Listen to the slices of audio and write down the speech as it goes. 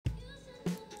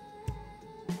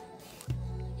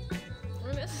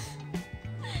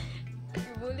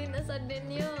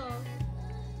ninyo.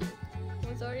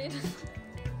 I'm sorry na.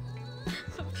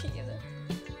 Mapila.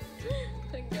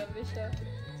 Naggabi siya.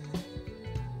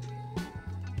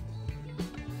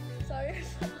 Sorry.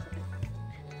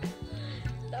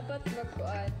 Dapat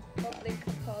magkuan. Public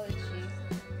apology.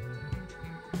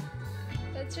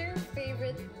 What's your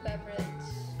favorite beverage?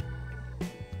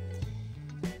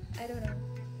 I don't know.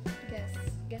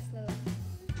 Guess na lang.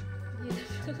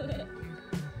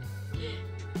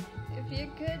 If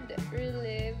you could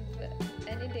relive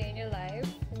any day in your life,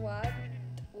 what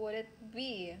would it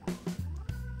be?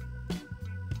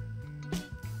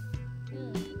 I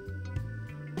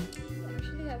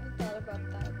actually haven't thought about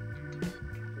that.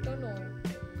 Don't know.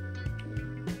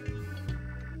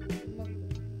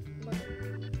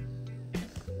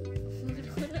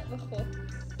 Maguna ako.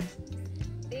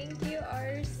 Thank you,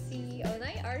 RC. Oh,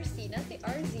 not RC, not the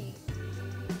RZ.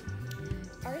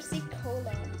 RC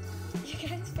Cola. You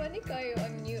guys, funny kayo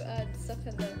ang new ads sa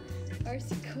kanila.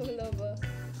 RC Cola ba?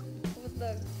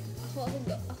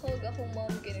 Kapag akong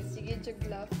mom kinig. Sige, jog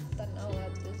laugh. Tanaw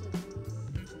at this.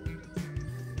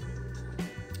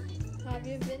 Have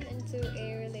you been into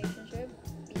a relationship?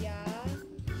 Yeah.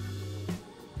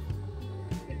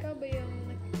 Ikaw ba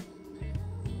yung...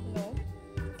 No?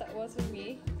 That wasn't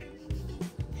me.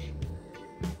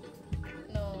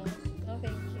 No,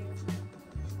 thank you.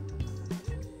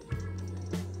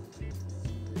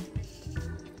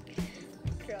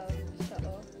 Grabe siya,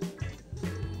 oh.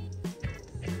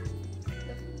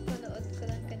 Napanood ko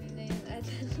lang kanina yung ad.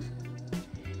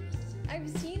 I've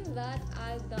seen that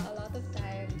ad a lot of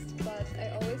times, but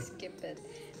I always skip it.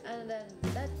 And then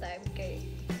that time,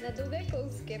 nadugay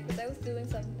ko skip because I was doing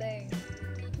something.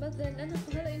 But then,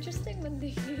 interesting man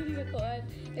din yung nakuan.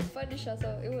 Like, funny siya,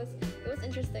 so it was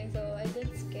interesting, so I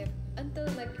did skip until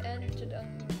nag-end ang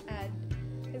ad.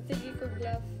 Sige ko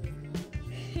bluff.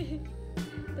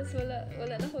 Tapos wala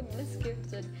na akong na-skip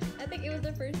dyan. I think it was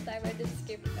the first time I did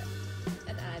skip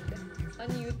an ad on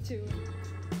YouTube.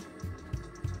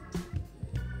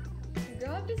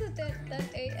 Grabe sa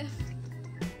 10 a.m.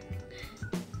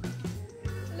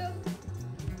 Look.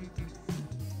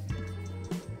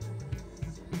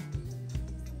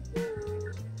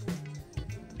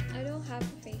 I don't have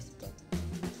Facebook.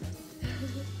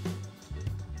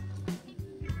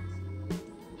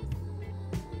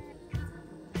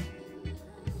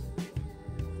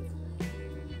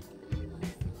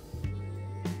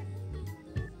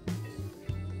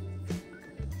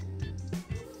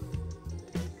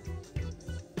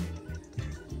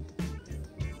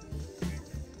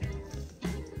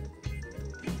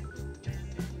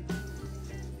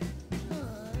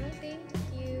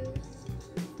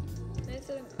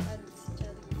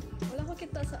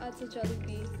 Kita sa ads sa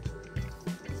Jollibee.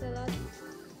 There's a lot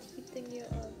eating you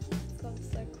up.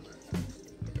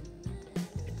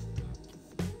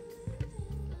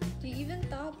 Do you even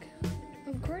talk?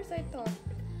 Of course I talk.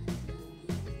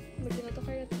 Magdinato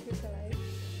kayo to sa live.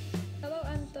 Hello,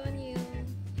 Antonio.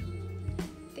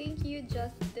 Thank you,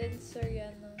 Justin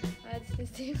Soriano. Ads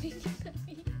receiving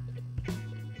kami.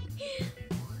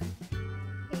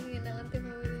 Hingin na ang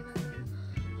timawin na.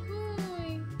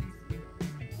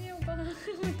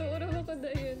 Maturo ako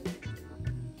dahil.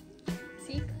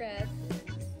 Secret.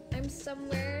 I'm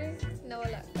somewhere na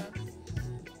wala ka.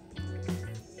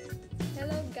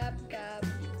 Hello, Gab Gab.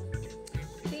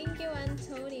 Thank you,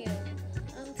 Antonio.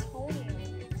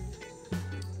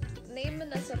 Name mo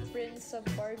na sa Prince of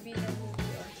Barbie na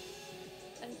movie.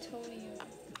 Antonio.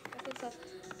 What's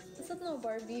that no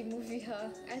Barbie movie, ha?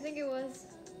 I think it was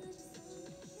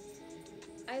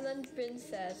Island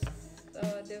Princess.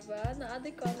 Oh, diba?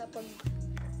 Na-addict ko na pag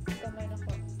kamay na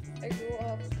ko. I grew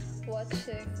up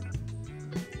watching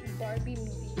Barbie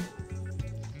movie.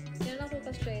 Yan ako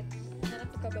ka-straight. Yan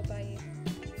ako ka-babae.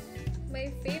 My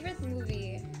favorite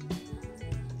movie,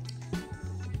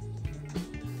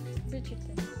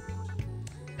 Bridgerton.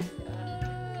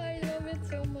 I love it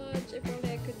so much. If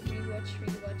only I could rewatch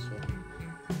it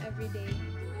every day.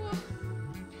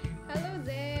 Hello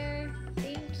there.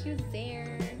 Thank you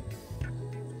there.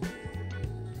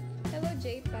 Hello,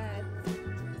 J-Pat.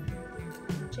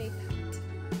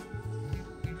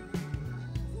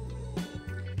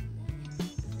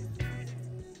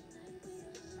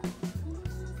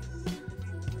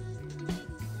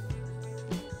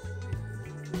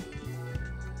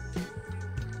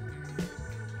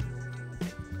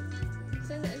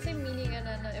 Same meaning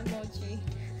na emoji.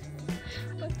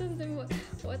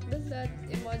 What does that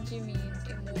emoji mean?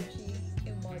 Emoji.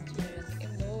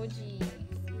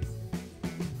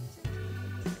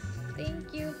 Thank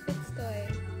you, Fitztoy.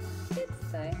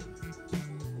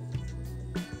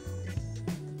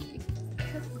 You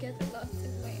can't get lost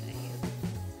in my eyes.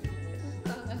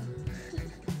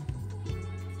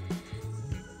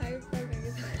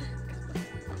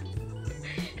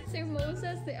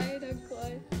 Mimosas di ay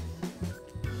nagkuhan.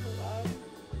 Wow.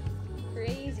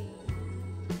 Crazy.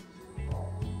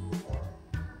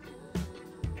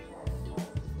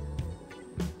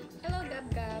 Hello, Gab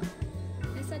Gab.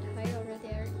 I said hi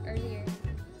already earlier.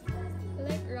 You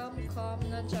like rom-com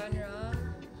na genre?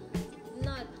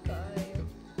 Not kayo.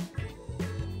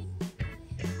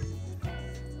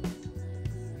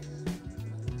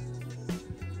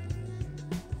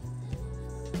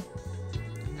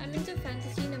 I'm into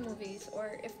fantasy na movies,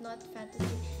 or if not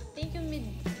fantasy, thank you mid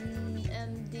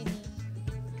Dini.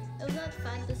 It's not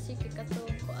fantasy kay katong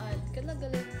kuan. Kana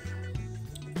galing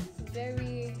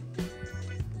very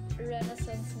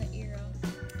Renaissance na era.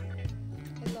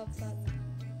 I love that.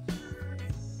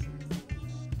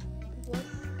 What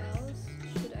else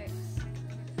should I ask?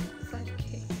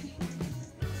 5K.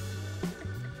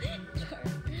 Char.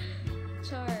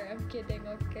 Char, I'm kidding,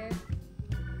 okay?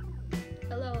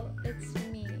 Hello, it's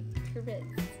me, Chris.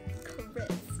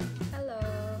 Chris. Hello.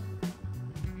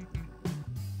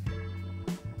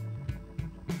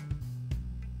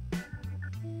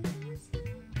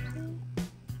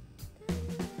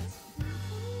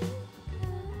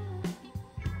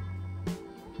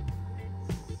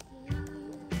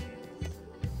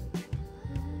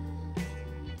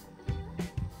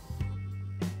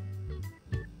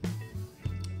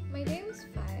 My day was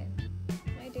fine.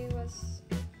 My day was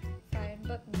fine,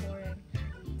 but boring.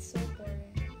 It's so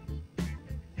boring.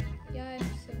 Yeah, I'm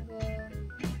single.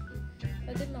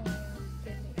 Pwede mo ngayon.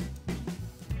 Dili.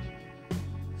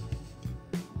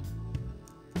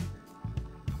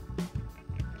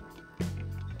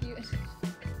 Yun.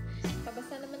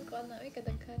 Pabasa naman ko na. Uy,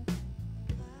 kadaghan.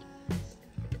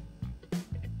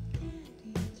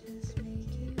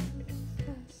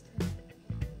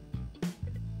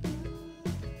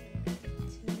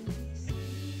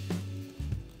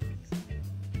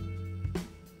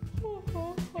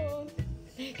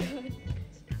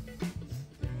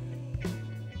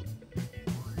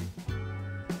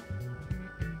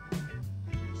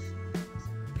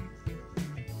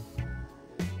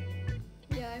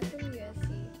 Yeah, I'm from USC.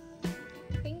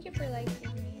 Thank you for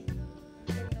liking me.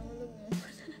 Pag nahulog mo.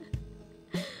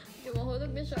 Di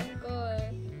mahulog na siya,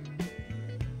 Uncle.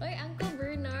 Oy, Uncle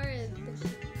Bernard.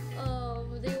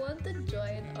 They want to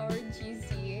join our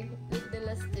GC with the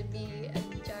last to be and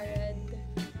Jared.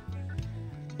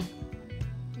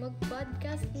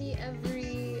 Mag-podcast me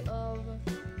every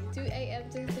 2 a.m.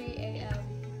 to 3 a.m.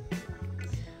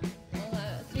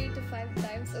 3 to 5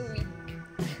 times a week.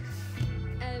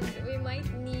 And we might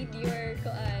need your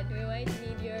what do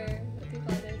you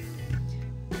call it?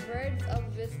 Words of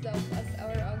wisdom